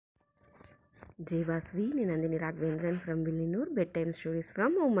Jayvasvi, Ninandini Raghavendran from Villinur, Bedtime Stories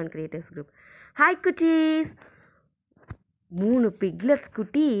from Woman Creators Group. Hi cuties. 3 piglets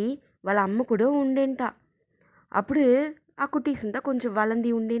కుట్టి వాళ్ళ అమ్మ కూడా ఉండేంట. అప్పుడు ఆ కుటీస్ అంతా కొంచెం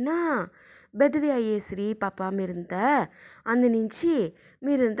వాళ్ళంది ఉండేనా పెద్దది అయ్యేసిరి పాప మీరంతా. అందునుంచి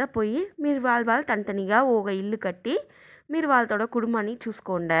మీరంతా పోయి మీరు వాళ్ళు తనితనిగా ఒక ఇల్లు కట్టి మీరు వాళ్ళతో కుటుంబాన్ని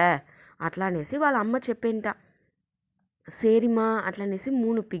చూసుకోండి అట్లా అనేసి వాళ్ళ అమ్మ చెప్పేంట. సేరిమా అట్లనేసి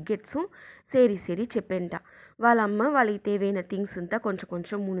 3 పిగ్గెట్స్ సేరి చెప్పేంట. వాళ్ళ అమ్మ వాళ్ళకి తేవైన థింగ్స్ అంతా కొంచెం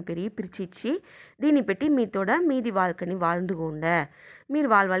కొంచెం 3 పెరిగి పిరిచిచ్చి దీన్ని పెట్టి మీతోడ మీది వాళ్ళకని வாழ்ந்துకోండి, మీరు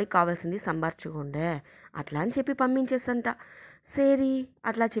వాళ్ళకి కావాల్సింది సంబార్చుకోండి అట్లా అని చెప్పి పంపించేసంట. సేరి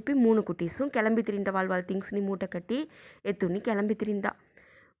అట్లా చెప్పి 3 కుటీసు కిளம்பி తిరింట. వాళ్ళ థింగ్స్ని మూట కట్టి ఎత్తుని కిளம்பి తిరింట.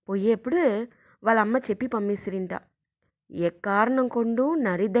 పోయేప్పుడు వాళ్ళ అమ్మ చెప్పి పంపిసిరింట, ఎక్కారణం కొండు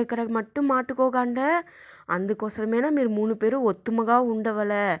నరి దగ్గర మట్టు మాటుకోకండ, అందుకోసమేనా మీరు 3 పేరు ఒత్తుమగా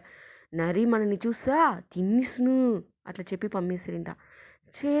ఉండవల, నరి మనని చూస్తా తిన్నిస్ను అట్లా చెప్పి పంపిసిరింట.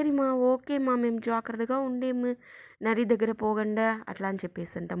 చేరిమా ఓకేమా మేము జాగ్రత్తగా ఉండేము, నరి దగ్గర పోగండా అట్లా అని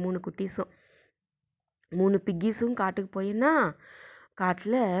చెప్పేసంట. 3 కుటీసు 3 పిగ్గీసు కాటుకు పోయినా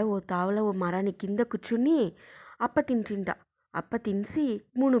కాట్లే ఓ తావల ఓ మరాని కింద కూర్చుని అప్ప తింటింట. అప్ప తినిసి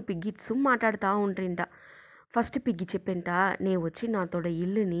 3 పిగ్గిట్స్ మాట్లాడుతూ ఉంట్రింట. ఫస్ట్ పిగ్గి చెప్పేంట, నే వచ్చి నాతోడ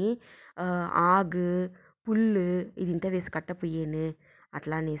ఇల్లుని ఆగు పుల్లు ఇదింత వేసి కట్టపోయేను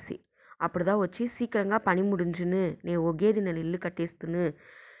అట్లా అనేసి. అప్పుడుదా వచ్చి సీக்கிరంగా పని ముడించును, నే ఒకే దిన ఇల్లు కట్టేస్తును,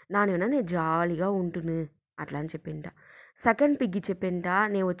 నానేమన్నా నేను జాలీగా ఉంటును అట్లా అని చెప్పింట. సెకండ్ పిగ్గి చెప్పేంట,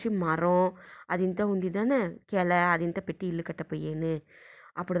 నే వచ్చి మరం అదింత ఉందిదానే కెల అదింత పెట్టి ఇల్లు కట్టపోయేను,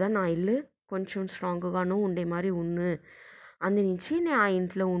 అప్పుడుదా నా ఇల్లు కొంచెం స్ట్రాంగ్గాను ఉండే மாதிரி ఉన్ను, అందునుంచి నే ఆ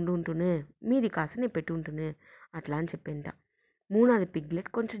ఇంట్లో ఉంటును, మీది కాసు నేను పెట్టి ఉంటును అట్లా అని చెప్పేంట. మూడోది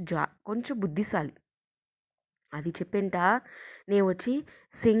పిగ్లెట్ కొంచెం బుద్ధిశాలి. అది చెప్పేంట, నే వచ్చి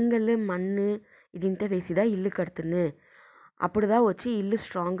செங்கல் మన్ను ఇదింత వేసిదా ఇల్లు కడుతును, అప్పుడుదా వచ్చి ఇల్లు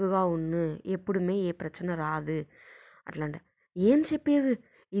స్ట్రాంగ్గా ఉన్ను, ఎప్పుడుమే ఏ ప్రచన రాదు అట్లాంట. ఏం చెప్పేవు,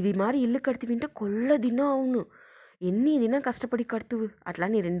 ఇది మారి ఇల్లు కడుతువింటే కొల్ల దినం అవును, ఎన్ని దినం కష్టపడి కడుతువు అట్లా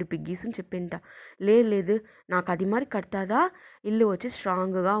నీ 2 పిగ్గీసుని చెప్పేంట. లేదు నాకు అది మరి కడతాదా ఇల్లు వచ్చి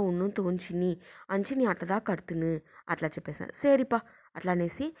స్ట్రాంగ్గా ఉన్ను తోంచిని అంచి నీ అట్టదా కడుతును అట్లా చెప్పేసాను. సేరిపా అట్లా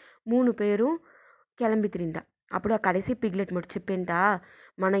అనేసి 3 పేరు కిளம்பி తిరింట. అప్పుడు ఆ కడసి పిగ్లెట్ మటు చెప్పేంట,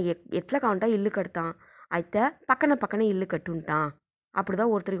 మన ఎట్లా కావంట ఇల్లు కడతాం అయితే పక్కన ఇల్లు కట్టుంటా, అప్పుడుదా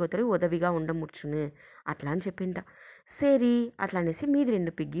ఒకరికి ఉదవిగా ఉండ ముచ్చును అట్లా అని చెప్పింట. సేరి అట్లా అనేసి మీది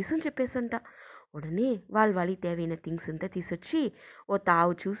 2 పిగ్గీసుని చెప్పేసంట. ఉడనే వాళ్ళకి తేవైన థింగ్స్ అంతా తీసుకొచ్చి ఓ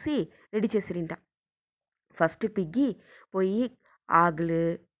తావు చూసి రెడీ చేసిరింట. ఫస్ట్ పిగ్గి పోయి ఆకులు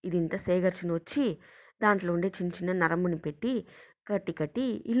ఇదింత సేకరించుని వచ్చి దాంట్లో ఉండే చిన్న చిన్న నరముని పెట్టి కట్టి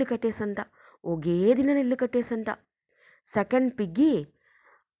ఇల్లు కట్టేసంట. ఒకే దిన ఇల్లు కట్టేసంట. సెకండ్ పిగ్గి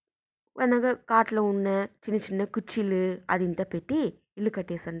వెనక కాట్లో ఉన్న చిన్న చిన్న కుర్చీలు అదింత పెట్టి ఇల్లు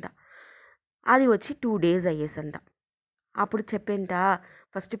కట్టేసంట. అది వచ్చి 2 days అయ్యేసంట. అప్పుడు చెప్పేంట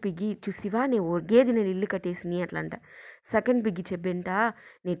ఫస్ట్ పిగ్గి, చూసివా నే ఒకే దిన ఇల్లు కట్టేసిని అట్లా అంట. సెకండ్ పిగ్గి చెప్పేంట,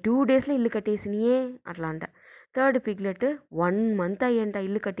 నే 2 daysలో ఇల్లు కట్టేసినియే అట్లా అంట. థర్డ్ పిగ్లెట్ 1 month అయ్యంట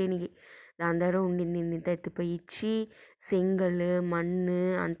ఇల్లు కట్టేనికి. దాని దగ్గర ఉండింది ఇంత ఎత్తిపోయి ఇచ్చి செங்கல் మన్ను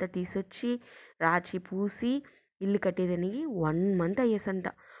అంతా తీసుకొచ్చి రాచి పూసి ఇల్లు కట్టేదానికి 1 month అయ్యేసంట.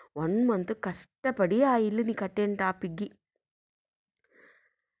 1 month కష్టపడి ఆ ఇల్లుని కట్టేంట ఆ పిగ్గి.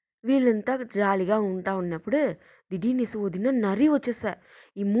 వీళ్ళంతా జాలీగా ఉంటా ఉన్నప్పుడు దిడీర్నేసి ఓ దినం నరి వచ్చేసా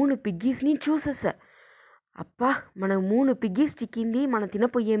ఈ 3 పిగ్గీస్ని చూసేసా. అప్పా మన 3 పిగ్గీస్ చిక్కింది మనం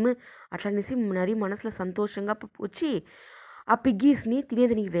తినపోయేము అట్లా అనేసి నరి మనసులో సంతోషంగా వచ్చి ఆ పిగ్గీస్ని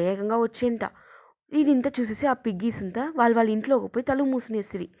తినేదానికి వేగంగా వచ్చేంట. ఇది ఇంత చూసేసి ఆ పిగ్గీస్ అంతా వాళ్ళ ఇంట్లోకి పోయి తలుపు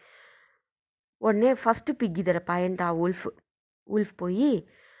మూసినేసిరి. ఉడనే ఫస్ట్ పిగ్గి దగ్గర పాయంట ఆ ఉల్ఫ్ పోయి,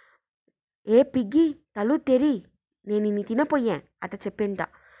 ఏ పిగ్గి తలు తెరి నేను ఇన్ని తినపోయే అట్ట చెప్పేంట.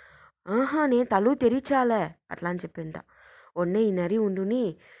 ఆహా నేను తలు తెరిచాలే అట్లా అని చెప్పేంట. ఉడనే ఈ నరి ఉండుని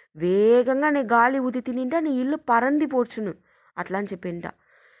వేగంగా నే గాలి ఊది తినింట నీ ఇల్లు పరంది పోడ్చును అట్లా అని చెప్పేంట.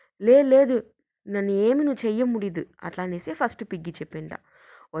 లేదు నన్ను ఏమి నువ్వు చెయ్య ముడిదు అట్లా అనేసి ఫస్ట్ పిగ్గి చెప్పేంట.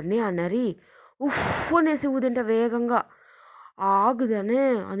 ఉడనే ఆ నరి ఉఫ్ అనేసి ఊదింట వేగంగా. ఆగుదనే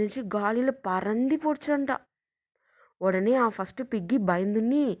అది నుంచి గాలిలో పరంది పోడ్చంట. ఉడనే ఆ ఫస్ట్ పిగ్గి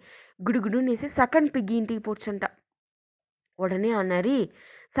భయందుని గుడుగుడునేసి సెకండ్ పిగ్గి ఇంటికి పోడ్చంట. ఉడనే ఆ నరి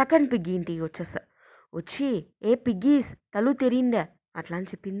సెకండ్ పిగ్గి ఇంటికి వచ్చి ఏ పిగ్గీస్ తలు తెరిందే అట్లా అని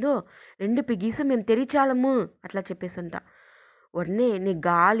చెప్పిందో 2 పిగ్గీస్ మేము తెరిచాలము అట్లా చెప్పేసంట. ఉడనే నీ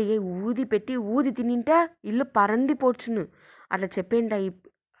గాలి ఊది తినింటే ఇల్లు పరంది పోడ్చును అట్లా చెప్పేంట ఈ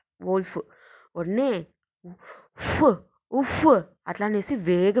వోల్ఫ్. ఉడనే ఉఫ్ ఉఫ్ అట్లా అనేసి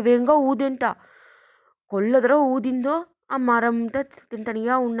వేగంగా ఊదేంట. కొల్లదర ఊదిందో ఆ మరంతా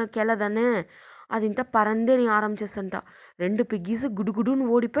తింటనిగా ఉన్న కెలదనే అదింత పరందేని ఆరంచేసంట 2 పిగ్గీస్ గుడుగుడును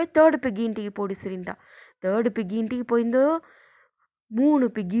ఓడిపోయి థర్డ్ పిగ్గి ఇంటికి పోడిసిరింట. థర్డ్ పిగ్గి ఇంటికి పోయిందో 3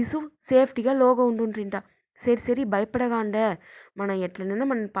 పిగ్గీసు సేఫ్టీగా లోగా ఉండుంట్రింట. సరి సరి భయపడగాండే మన ఎట్లనైనా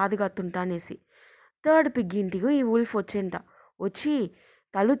మనం పాదుగాతుంటా అనేసి. థర్డ్ పిగ్గి ఇంటికి ఈ వుల్ఫ్ వచ్చేంట. వచ్చి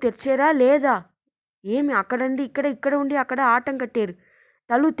తలు తెరిచారా లేదా, ఏమి అక్కడండి ఇక్కడ ఉండి అక్కడ ఆటం కట్టారు,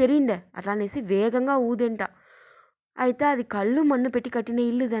 తలు తెరిండే అట్లా అనేసి వేగంగా ఊదేంట. అయితే అది కళ్ళు మన్ను పెట్టి కట్టిన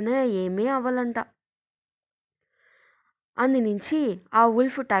ఇల్లుదనే ఏమీ అవ్వాలంట. అందునుంచి ఆ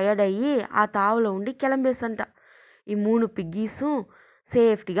వుల్ఫ్ టయర్డ్ అయ్యి ఆ తావులో ఉండి కిளంబేసంట. ఈ 3 పిగ్గీసు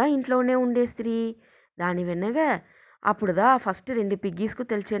సేఫ్టీగా ఇంట్లోనే ఉండేస్త్రీ. దాని వెనగా అప్పుడుదా ఫస్ట్ 2 పిగ్గీస్కు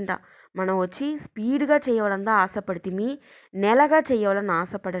తెలిసేంట, మనం వచ్చి స్పీడ్గా చేయవాలందా ఆశపడితిమి, నెలగా చేయవాలని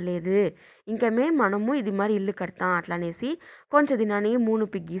ఆశపడలేదు, ఇంకమే మనము ఇది మరి ఇల్లు కడతాం అట్లా అనేసి కొంచెం దినానికి 3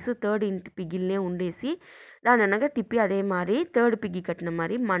 పిగ్గీసు థర్డ్ ఇంటి పిగ్గిల్నే ఉండేసి దాని అనగా తిప్పి అదే మరి థర్డ్ పిగ్గి కట్టిన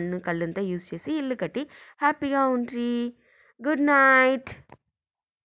మరి మన్ను కళ్ళంతా యూజ్ చేసి ఇల్లు కట్టి హ్యాపీగా ఉంట్రీ. Good night.